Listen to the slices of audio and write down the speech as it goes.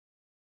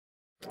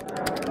Hello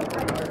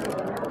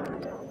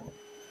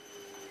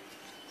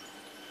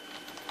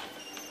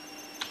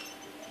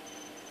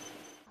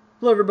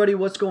everybody,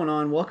 what's going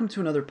on? Welcome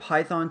to another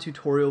Python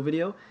tutorial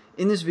video.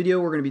 In this video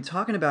we're going to be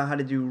talking about how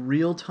to do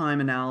real-time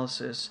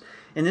analysis.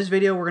 In this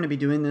video we're going to be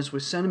doing this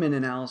with sentiment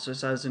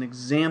analysis as an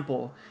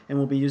example, and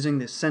we'll be using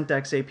the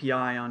Syntax API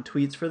on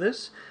tweets for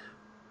this.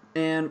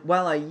 And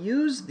while I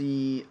use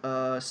the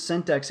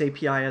Syntax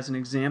API as an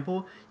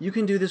example, you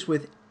can do this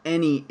with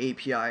any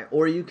API,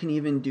 or you can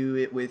even do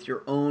it with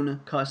your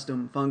own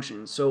custom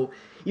functions. So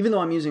even though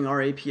I'm using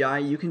our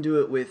API, you can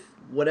do it with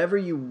whatever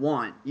you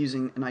want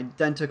using an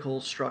identical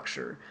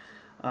structure.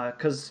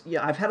 Because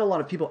yeah, I've had a lot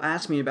of people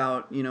ask me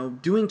about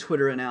doing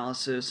Twitter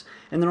analysis,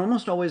 and they're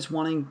almost always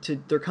wanting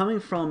to. They're coming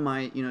from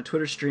my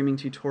Twitter streaming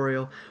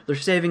tutorial. They're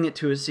saving it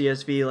to a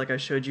CSV like I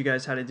showed you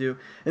guys how to do,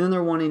 and then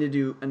they're wanting to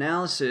do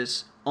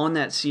analysis on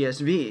that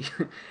CSV,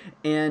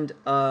 and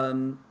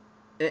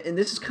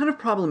this is kind of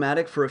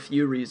problematic for a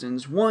few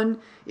reasons. One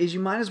is you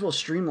might as well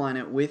streamline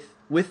it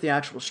with the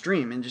actual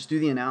stream and just do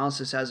the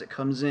analysis as it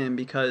comes in,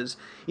 because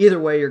either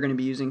way you're going to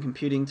be using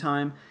computing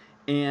time,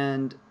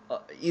 and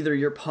either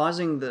you're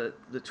pausing the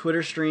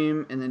Twitter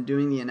stream and then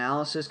doing the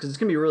analysis, because it's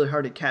going to be really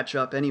hard to catch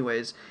up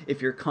anyways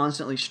if you're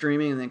constantly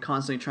streaming and then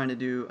constantly trying to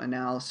do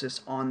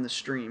analysis on the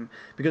stream,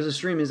 because the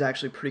stream is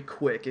actually pretty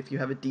quick if you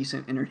have a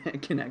decent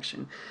internet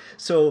connection.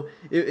 So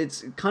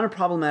it's kind of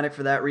problematic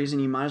for that reason.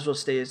 You might as well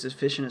stay as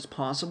efficient as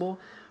possible.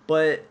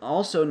 But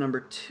also, number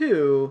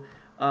two,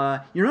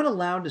 you're not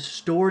allowed to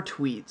store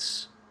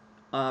tweets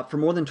for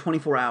more than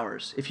 24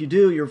 hours. If you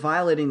do, you're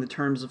violating the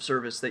terms of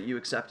service that you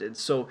accepted.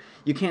 So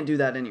you can't do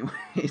that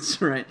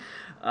anyways, right?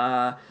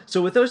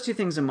 So with those two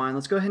things in mind,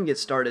 let's go ahead and get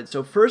started.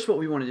 So first, what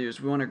we want to do is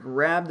we want to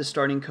grab the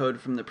starting code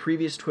from the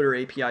previous Twitter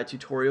API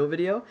tutorial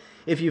video.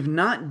 If you've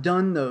not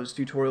done those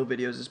tutorial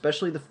videos,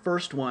 especially the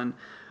first one,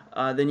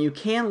 then you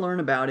can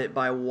learn about it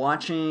by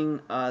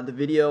watching the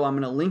video. I'm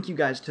going to link you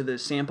guys to the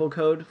sample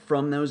code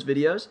from those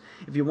videos.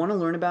 If you want to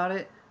learn about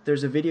it,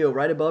 there's a video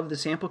right above the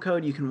sample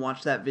code. You can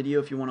watch that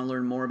video if you want to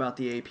learn more about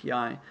the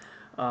API.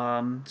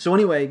 So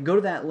anyway, go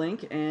to that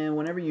link, and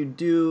whenever you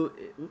do,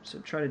 oops,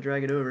 I'll try to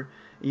drag it over,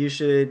 you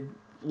should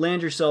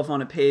land yourself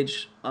on a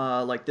page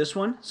like this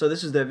one. So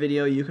this is the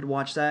video. You could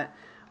watch that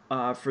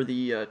for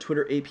the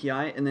Twitter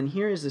API. And then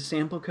here is the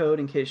sample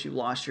code in case you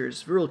lost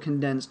yours, real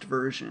condensed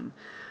version.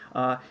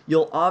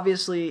 You'll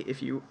obviously,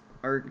 if you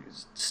are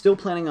still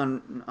planning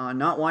on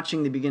not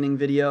watching the beginning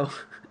video,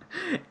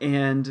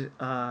 and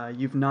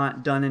you've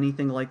not done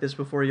anything like this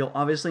before, you'll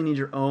obviously need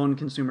your own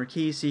consumer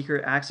key,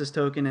 secret, access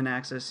token, and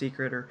access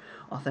secret, or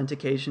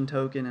authentication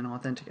token and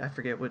I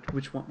forget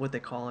which one, what they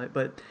call it,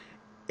 but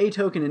a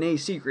token and a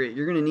secret,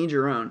 you're going to need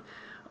your own.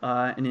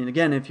 And then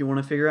again, if you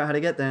want to figure out how to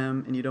get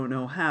them and you don't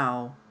know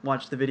how,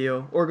 watch the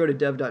video or go to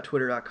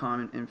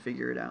dev.twitter.com and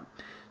figure it out.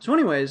 So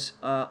anyways,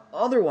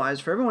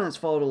 otherwise, for everyone that's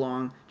followed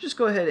along, just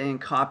go ahead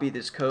and copy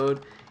this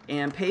code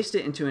and paste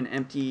it into an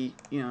empty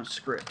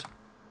script.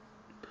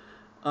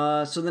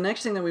 So the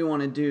next thing that we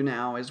want to do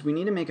now is we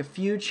need to make a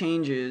few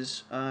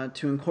changes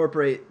to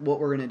incorporate what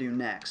we're going to do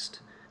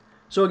next.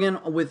 So again,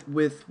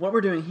 with what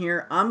we're doing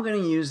here, I'm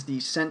going to use the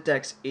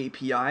Syntax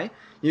API.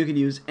 You could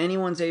use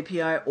anyone's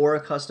API or a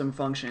custom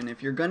function.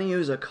 If you're going to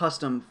use a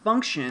custom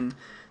function,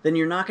 then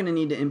you're not going to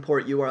need to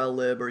import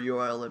URL-lib or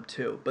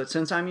URL-lib2. But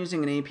since I'm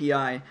using an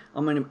API,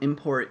 I'm going to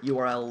import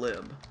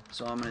URL-lib.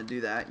 So I'm going to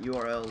do that,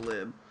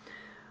 URL-lib.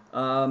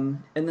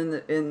 And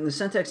then in the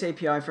Syntax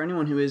API, for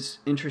anyone who is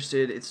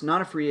interested, it's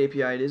not a free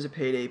API, it is a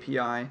paid API.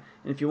 And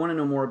if you want to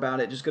know more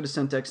about it, just go to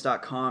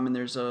syntax.com, and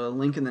there's a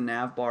link in the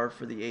nav bar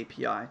for the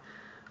API.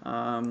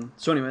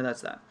 So anyway,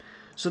 that's that.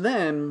 So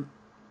then,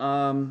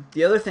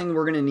 the other thing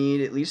we're going to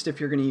need, at least if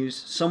you're going to use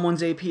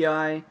someone's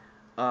API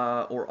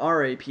or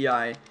our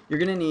API, you're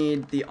going to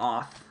need the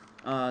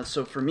auth.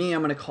 So for me,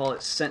 I'm going to call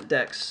it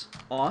Syntax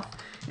auth.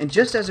 And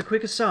just as a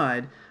quick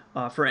aside,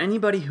 for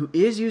anybody who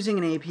is using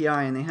an API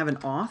and they have an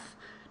auth,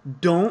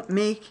 don't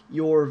make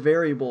your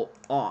variable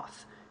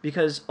auth,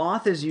 because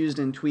auth is used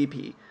in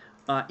Tweepy.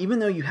 Even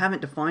though you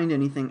haven't defined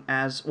anything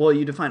as, well,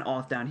 you define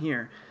auth down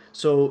here,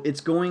 so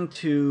it's going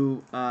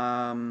to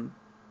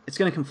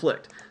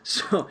conflict.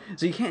 So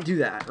you can't do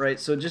that, right?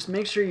 So just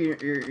make sure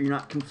you're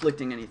not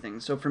conflicting anything.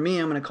 So for me,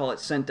 I'm going to call it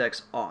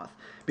Syntax auth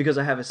because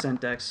I have a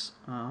Syntax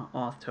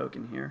auth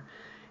token here.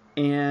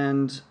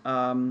 And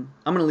I'm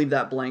going to leave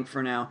that blank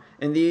for now.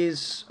 And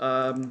these,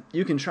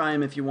 you can try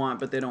them if you want,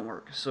 but they don't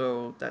work.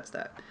 So that's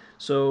that.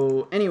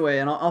 So anyway,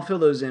 and I'll fill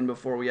those in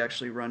before we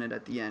actually run it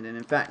at the end. And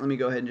in fact, let me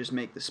go ahead and just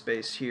make the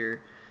space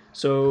here.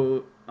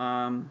 So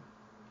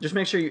just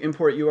make sure you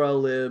import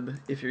URL-lib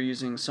if you're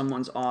using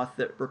someone's auth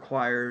that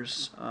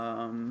requires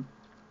URL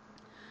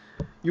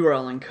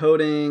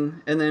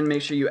encoding, and then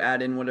make sure you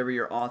add in whatever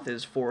your auth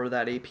is for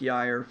that API,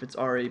 or if it's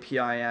our API,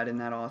 add in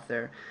that auth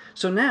there.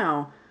 So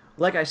now,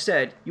 like I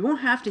said, you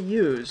won't have to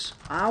use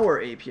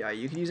our API.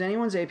 You can use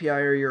anyone's API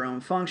or your own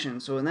function.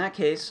 So in that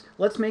case,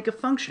 let's make a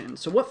function.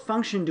 So what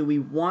function do we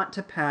want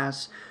to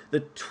pass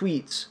the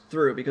tweets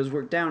through? Because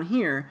we're down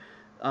here,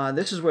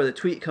 this is where the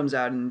tweet comes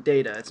out in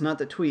data. It's not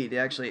the tweet.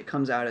 Actually, it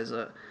comes out as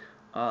the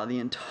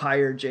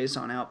entire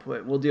JSON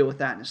output. We'll deal with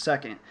that in a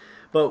second.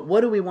 But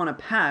what do we want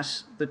to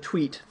pass the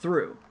tweet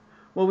through?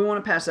 Well, we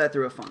want to pass that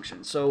through a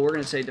function. So we're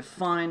going to say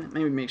define.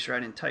 Maybe make sure I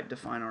didn't type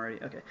define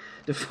already. Okay,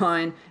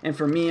 define. And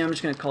for me, I'm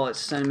just going to call it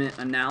sentiment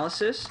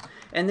analysis.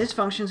 And this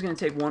function is going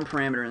to take one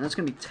parameter, and that's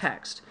going to be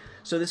text.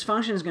 So this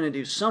function is going to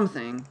do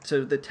something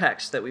to the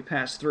text that we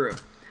pass through.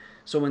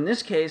 So in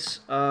this case,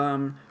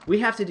 we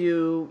have to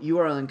do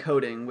URL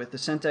encoding with the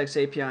Syntax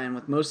API, and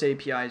with most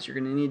APIs, you're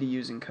going to need to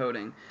use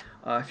encoding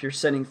if you're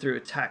sending through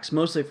a text,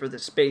 mostly for the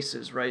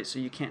spaces, right? So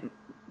you can't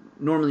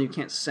normally you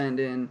can't send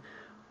in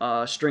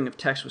a string of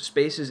text with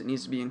spaces. It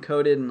needs to be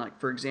encoded, and like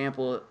for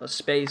example, a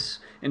space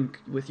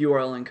with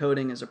URL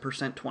encoding is a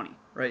 %20,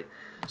 right?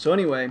 So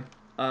anyway,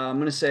 I'm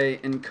going to say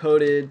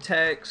encoded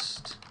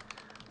text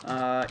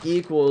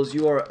equals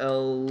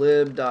URL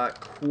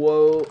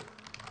lib.quote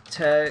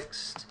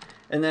text,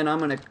 and then I'm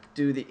going to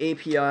do the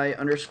API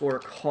underscore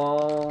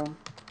call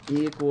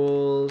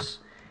equals,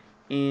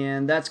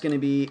 and that's going to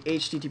be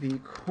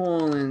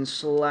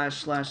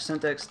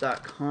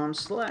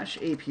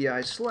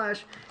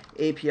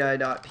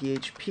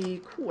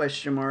http://syntax.com/API/API.php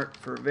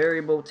for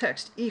variable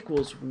text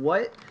equals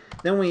what?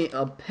 Then we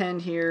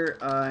append here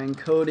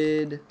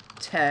encoded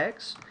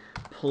text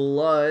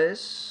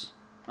plus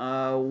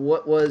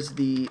what was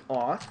the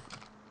auth.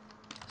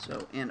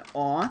 So and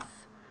auth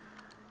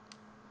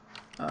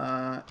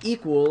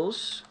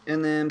equals,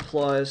 and then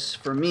plus,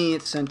 for me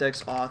it's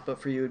syntax auth,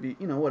 but for you it would be,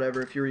 you know,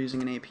 whatever if you're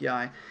using an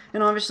API.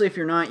 And obviously if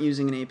you're not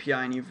using an API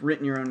and you've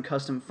written your own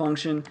custom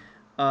function,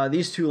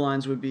 these two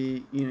lines would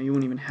be, you know, you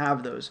wouldn't even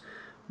have those.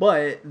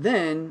 But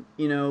then,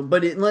 you know,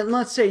 but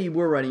let's say you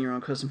were writing your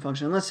own custom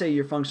function, and let's say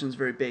your function is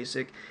very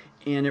basic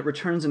and it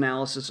returns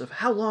analysis of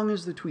how long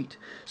is the tweet.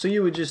 So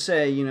you would just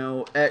say, you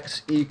know,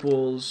 x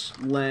equals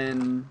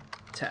len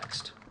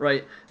text,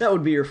 right? That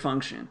would be your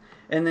function.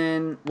 And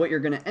then what you're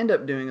going to end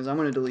up doing is, I'm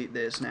going to delete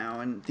this now,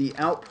 and the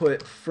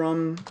output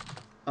from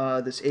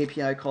this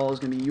API call is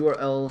going to be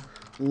URL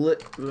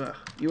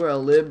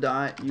lib.URL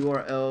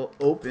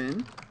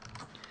open,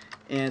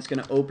 and it's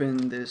going to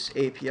open this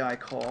API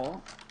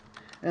call,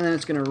 and then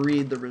it's going to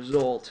read the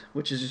result,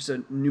 which is just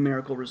a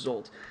numerical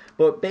result.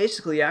 But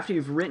basically, after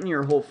you've written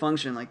your whole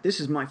function, like this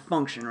is my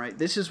function, right?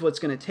 This is what's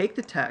going to take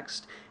the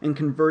text and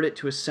convert it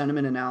to a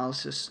sentiment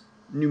analysis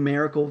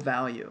numerical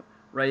value,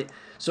 right?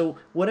 So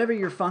whatever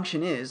your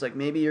function is, like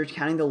maybe you're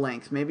counting the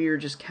length, maybe you're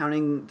just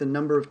counting the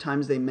number of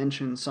times they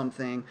mention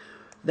something,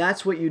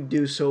 that's what you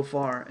do so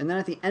far. And then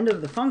at the end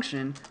of the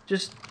function,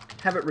 just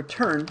have it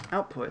return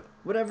output.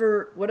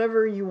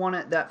 Whatever you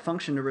want that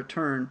function to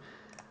return,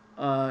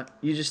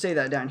 you just say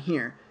that down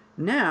here.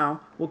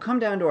 Now, we'll come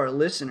down to our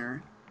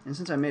listener, and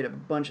since I made a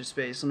bunch of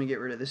space, let me get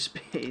rid of this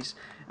space.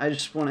 I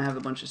just want to have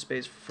a bunch of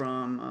space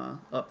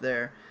from up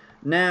there.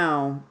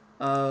 Now,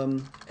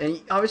 and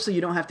obviously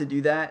you don't have to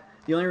do that.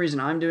 The only reason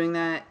I'm doing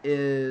that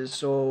is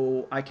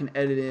so I can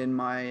edit in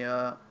my,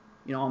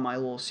 you know, all my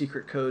little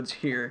secret codes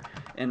here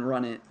and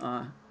run it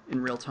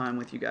in real time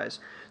with you guys.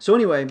 So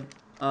anyway,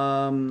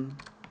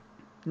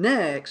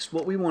 next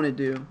what we want to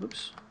do,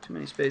 oops, too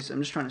many spaces. I'm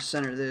just trying to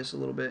center this a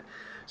little bit.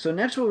 So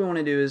next what we want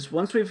to do is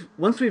once we've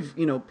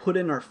you know put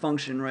in our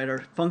function, right,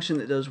 our function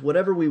that does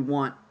whatever we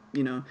want,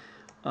 you know,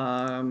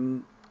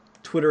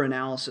 Twitter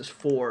analysis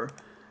for.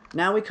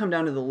 Now we come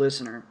down to the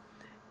listener,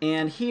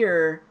 and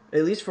here,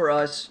 at least for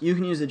us, you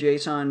can use the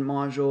JSON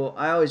module.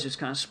 I always just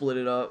kind of split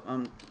it up.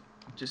 I'm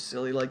just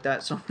silly like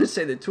that. So I'm going to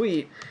say the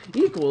tweet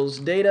equals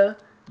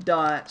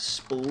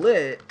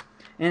data.split,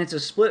 and it's a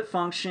split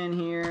function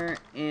here.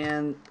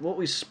 And what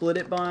we split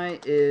it by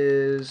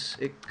is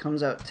it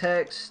comes out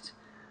text,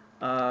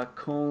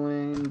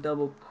 colon,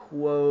 double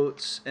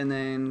quotes, and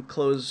then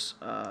close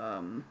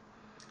a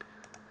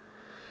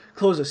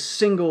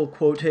single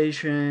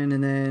quotation,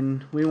 and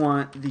then we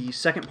want the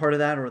second part of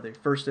that, or the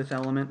first if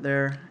element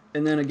there,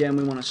 and then again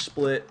we want to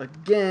split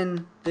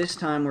again. This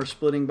time we're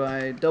splitting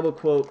by double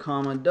quote,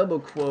 comma,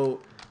 double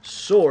quote,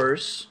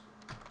 source,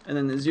 and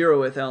then the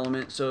 0th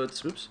element. So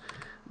it's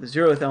the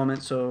 0th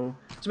element. So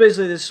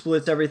basically this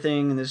splits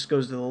everything, and this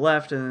goes to the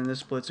left, and then this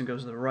splits and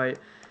goes to the right.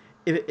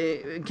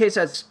 In case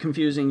that's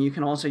confusing, you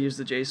can also use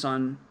the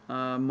JSON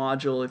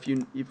module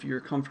if you're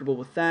comfortable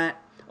with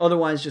that.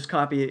 Otherwise, just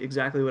copy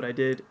exactly what I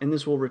did, and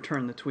this will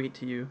return the tweet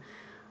to you.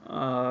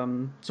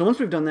 So once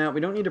we've done that,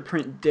 we don't need to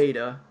print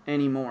data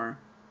anymore.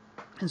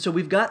 And so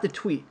we've got the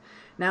tweet.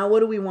 Now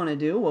what do we want to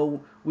do?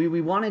 Well, we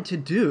wanted to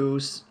do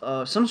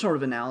some sort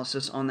of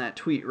analysis on that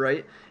tweet,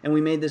 right? And we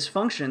made this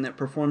function that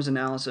performs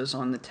analysis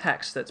on the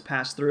text that's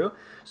passed through.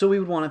 So we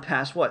would want to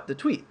pass what? The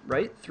tweet,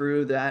 right?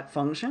 Through that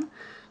function.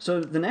 So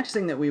the next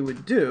thing that we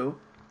would do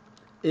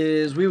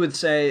is we would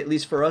say, at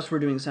least for us, we're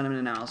doing sentiment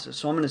analysis.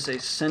 So I'm going to say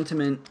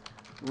sentiment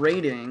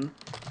rating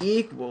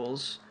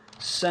equals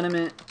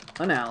sentiment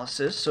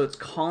analysis. So it's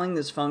calling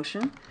this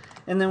function.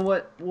 And then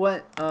what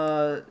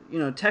you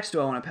know, text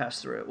do I want to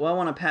pass through it? Well, I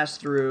want to pass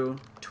through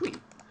tweet,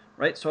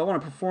 right? So I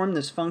want to perform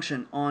this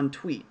function on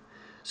tweet.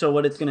 So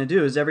what it's going to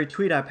do is every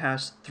tweet I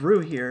pass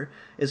through here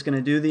is going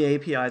to do the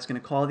API. It's going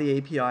to call the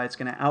API. It's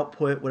going to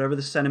output whatever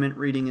the sentiment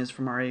reading is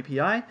from our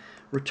API,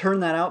 return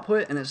that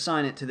output, and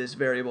assign it to this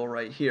variable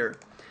right here.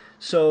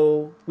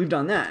 So we've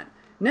done that.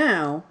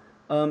 Now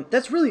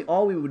that's really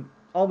all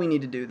we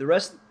need to do. The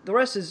rest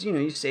is,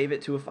 you save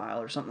it to a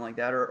file or something like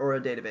that, or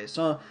a database.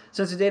 So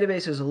since the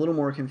database is a little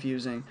more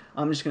confusing,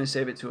 I'm just going to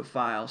save it to a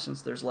file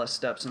since there's less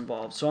steps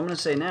involved. So I'm going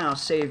to say now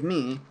save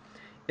me,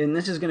 and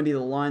this is going to be the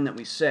line that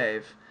we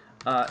save,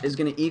 is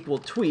going to equal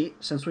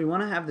tweet, since we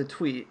want to have the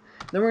tweet.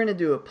 Then we're going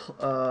to do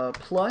a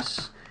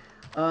plus,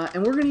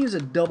 and we're going to use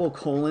a double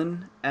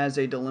colon as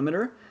a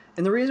delimiter.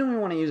 And the reason we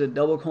want to use a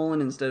double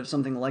colon instead of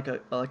something like a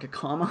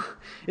comma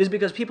is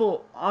because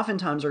people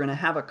oftentimes are going to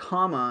have a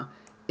comma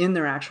in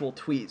their actual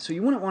tweet. So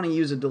you wouldn't want to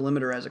use a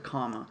delimiter as a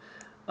comma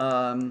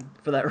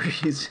for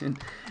that reason.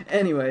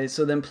 Anyway,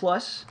 so then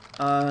plus,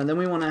 then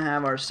we want to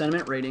have our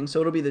sentiment rating. So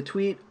it'll be the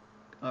tweet,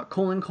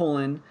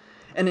 colon,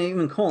 and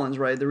even colons,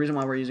 right? The reason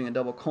why we're using a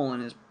double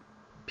colon is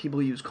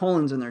people use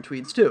colons in their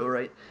tweets too,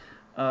 right?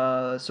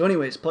 So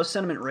anyways, plus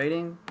sentiment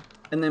rating.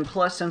 And then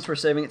plus, since we're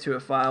saving it to a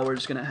file, we're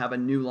just going to have a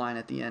new line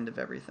at the end of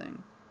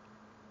everything.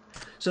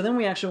 So then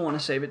we actually want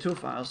to save it to a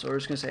file. So we're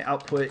just going to say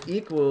output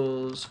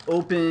equals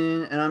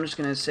open, and I'm just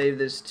going to save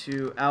this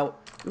to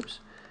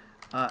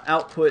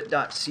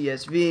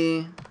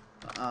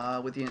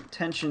output.csv with the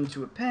intention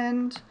to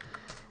append,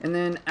 and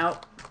then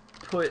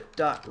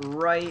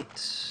output.write,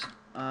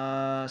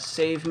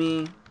 save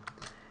me,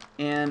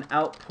 and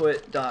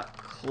output.close.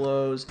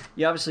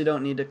 You obviously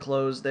don't need to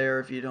close there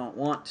if you don't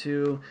want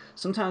to.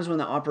 Sometimes when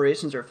the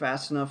operations are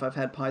fast enough, I've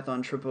had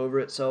Python trip over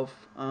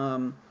itself.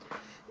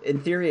 In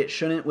theory, it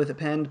shouldn't with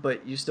append,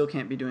 but you still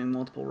can't be doing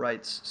multiple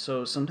writes.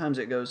 So sometimes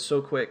it goes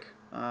so quick.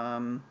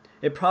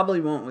 It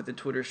probably won't with the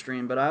Twitter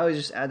stream, but I always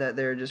just add that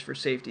there just for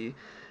safety,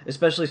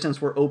 especially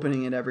since we're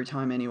opening it every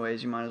time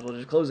anyways. You might as well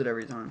just close it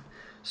every time.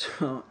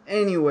 So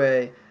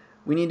anyway,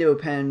 we need to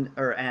append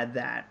or add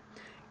that.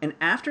 And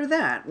after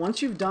that,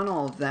 once you've done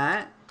all of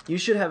that, you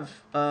should have,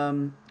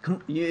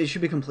 it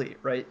should be complete,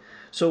 right?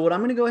 So what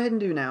I'm going to go ahead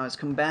and do now is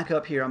come back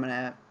up here. I'm going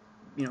to,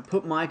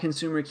 put my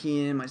consumer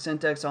key in, my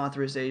syntax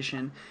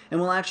authorization, and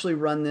we'll actually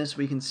run this.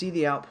 We can see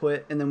the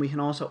output, and then we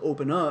can also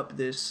open up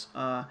this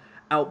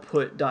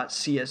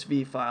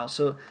output.csv file.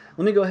 So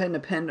let me go ahead and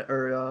append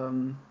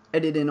or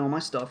edit in all my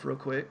stuff real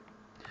quick.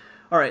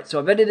 All right, so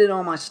I've edited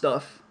all my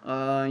stuff.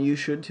 You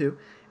should too,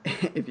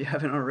 if you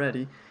haven't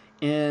already.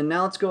 And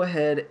now let's go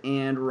ahead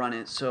and run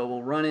it. So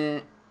we'll run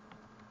it.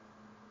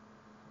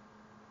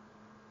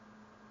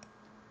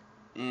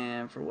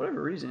 And for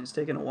whatever reason, it's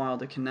taking a while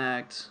to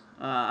connect.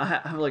 I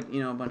have like,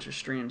 a bunch of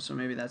streams, so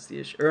maybe that's the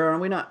issue. Or are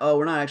we not? Oh,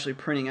 we're not actually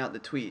printing out the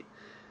tweet.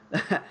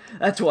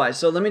 That's why.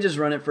 So let me just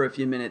run it for a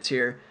few minutes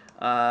here.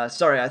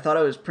 Sorry, I thought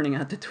I was printing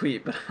out the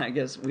tweet, but I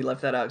guess we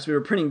left that out because we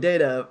were printing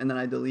data, and then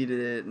I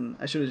deleted it, and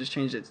I should have just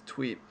changed it to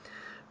tweet.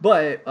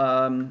 But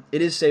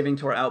it is saving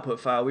to our output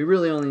file. We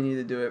really only need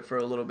to do it for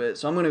a little bit.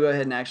 So I'm going to go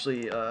ahead and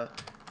actually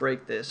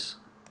break this.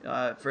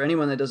 For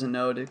anyone that doesn't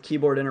know, to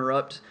keyboard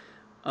interrupt,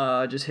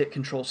 just hit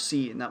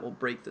Control-C, and that will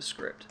break the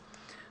script.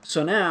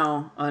 So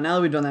now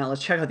that we've done that,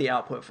 let's check out the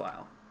output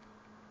file.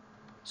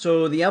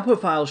 So the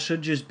output file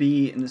should just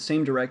be in the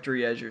same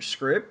directory as your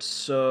script.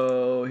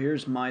 So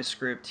here's my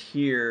script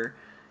here.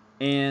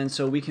 And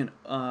so we can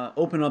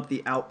open up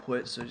the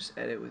output. So just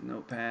edit with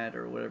Notepad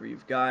or whatever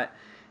you've got.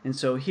 And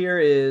so here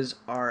is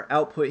our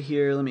output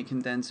here. Let me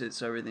condense it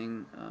so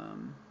everything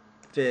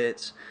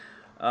fits.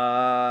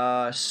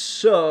 So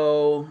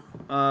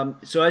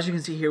as you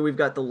can see here, we've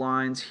got the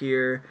lines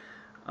here.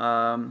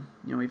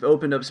 We've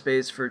opened up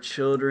space for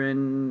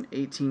children.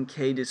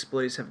 18K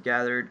displays have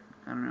gathered.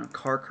 I don't know,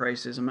 car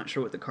crisis. I'm not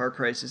sure what the car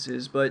crisis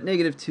is, but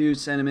 -2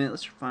 sentiment.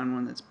 Let's find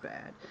one that's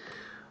bad.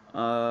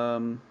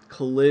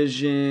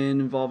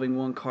 Collision involving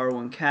 1 car,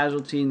 1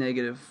 casualty.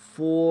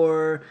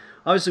 -4.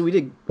 Obviously, we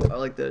did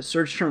like the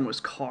search term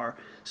was car,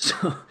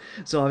 so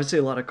obviously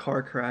a lot of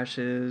car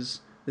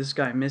crashes. This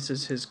guy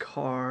misses his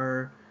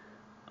car.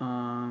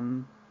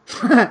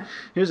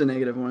 Here's a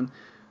 -1.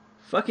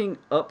 Fucking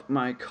up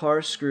my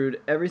car screwed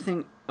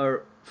everything,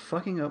 or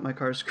fucking up my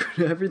car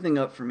screwed everything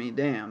up for me.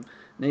 Damn.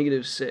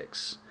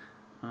 -6.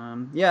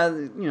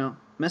 Yeah,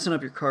 messing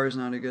up your car is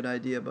not a good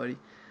idea, buddy.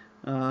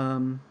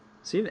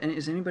 See if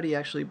is anybody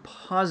actually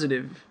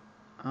positive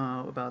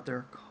about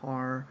their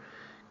car.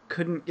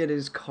 Couldn't get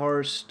his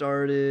car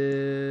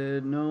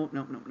started. No.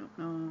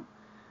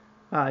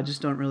 I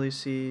just don't really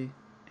see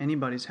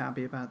anybody's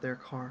happy about their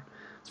car.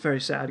 It's very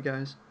sad,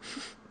 guys.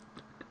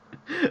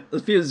 A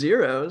few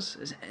zeros.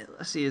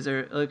 Let's see, is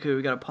there... Okay,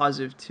 we got a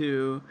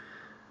 +2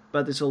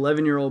 about this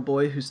 11-year-old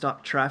boy who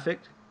stopped traffic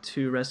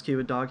to rescue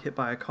a dog hit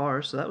by a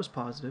car, so that was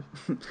positive.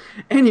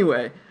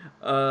 Anyway,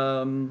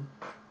 that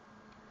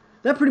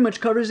pretty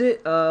much covers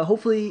it.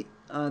 Hopefully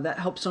that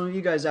helps some of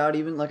you guys out.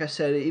 Even like I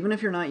said, even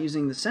if you're not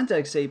using the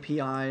syntax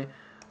API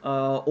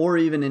or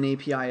even an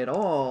API at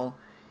all,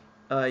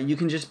 you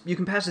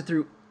can pass it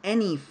through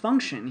any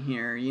function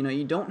here.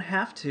 You don't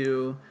have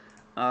to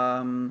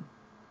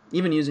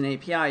even use an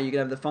API, you could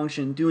have the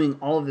function doing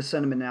all of the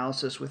sentiment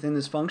analysis within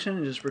this function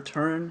and just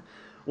return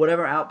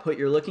whatever output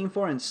you're looking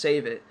for and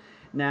save it.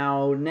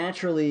 Now,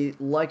 naturally,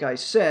 like I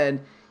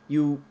said,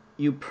 you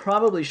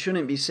probably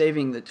shouldn't be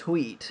saving the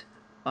tweet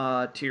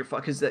to your file,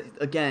 because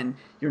again,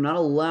 you're not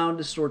allowed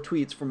to store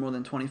tweets for more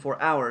than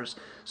 24 hours.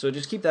 So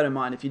just keep that in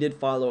mind. If you did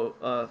follow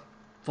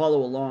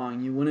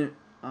along, you wouldn't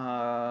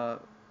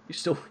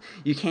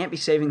you can't be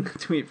saving the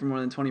tweet for more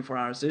than 24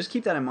 hours. So just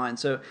keep that in mind.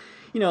 So,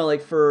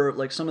 like for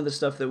like some of the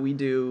stuff that we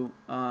do,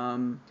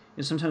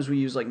 sometimes we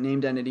use like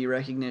named entity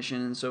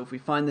recognition, and so if we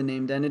find the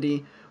named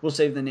entity, we'll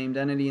save the named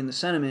entity in the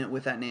sentiment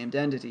with that named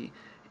entity,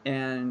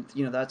 and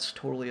that's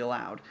totally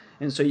allowed.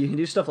 And so you can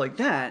do stuff like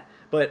that,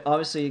 but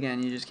obviously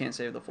again, you just can't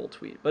save the full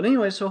tweet. But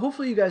anyway, so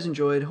hopefully you guys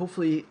enjoyed.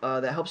 Hopefully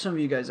that helps some of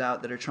you guys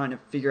out that are trying to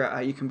figure out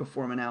how you can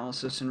perform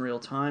analysis in real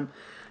time.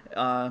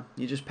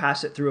 You just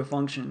pass it through a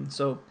function.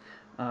 So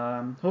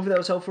hopefully that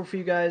was helpful for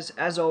you guys.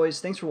 As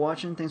always, thanks for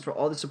watching. Thanks for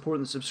all the support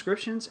and the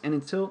subscriptions, and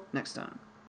until next time.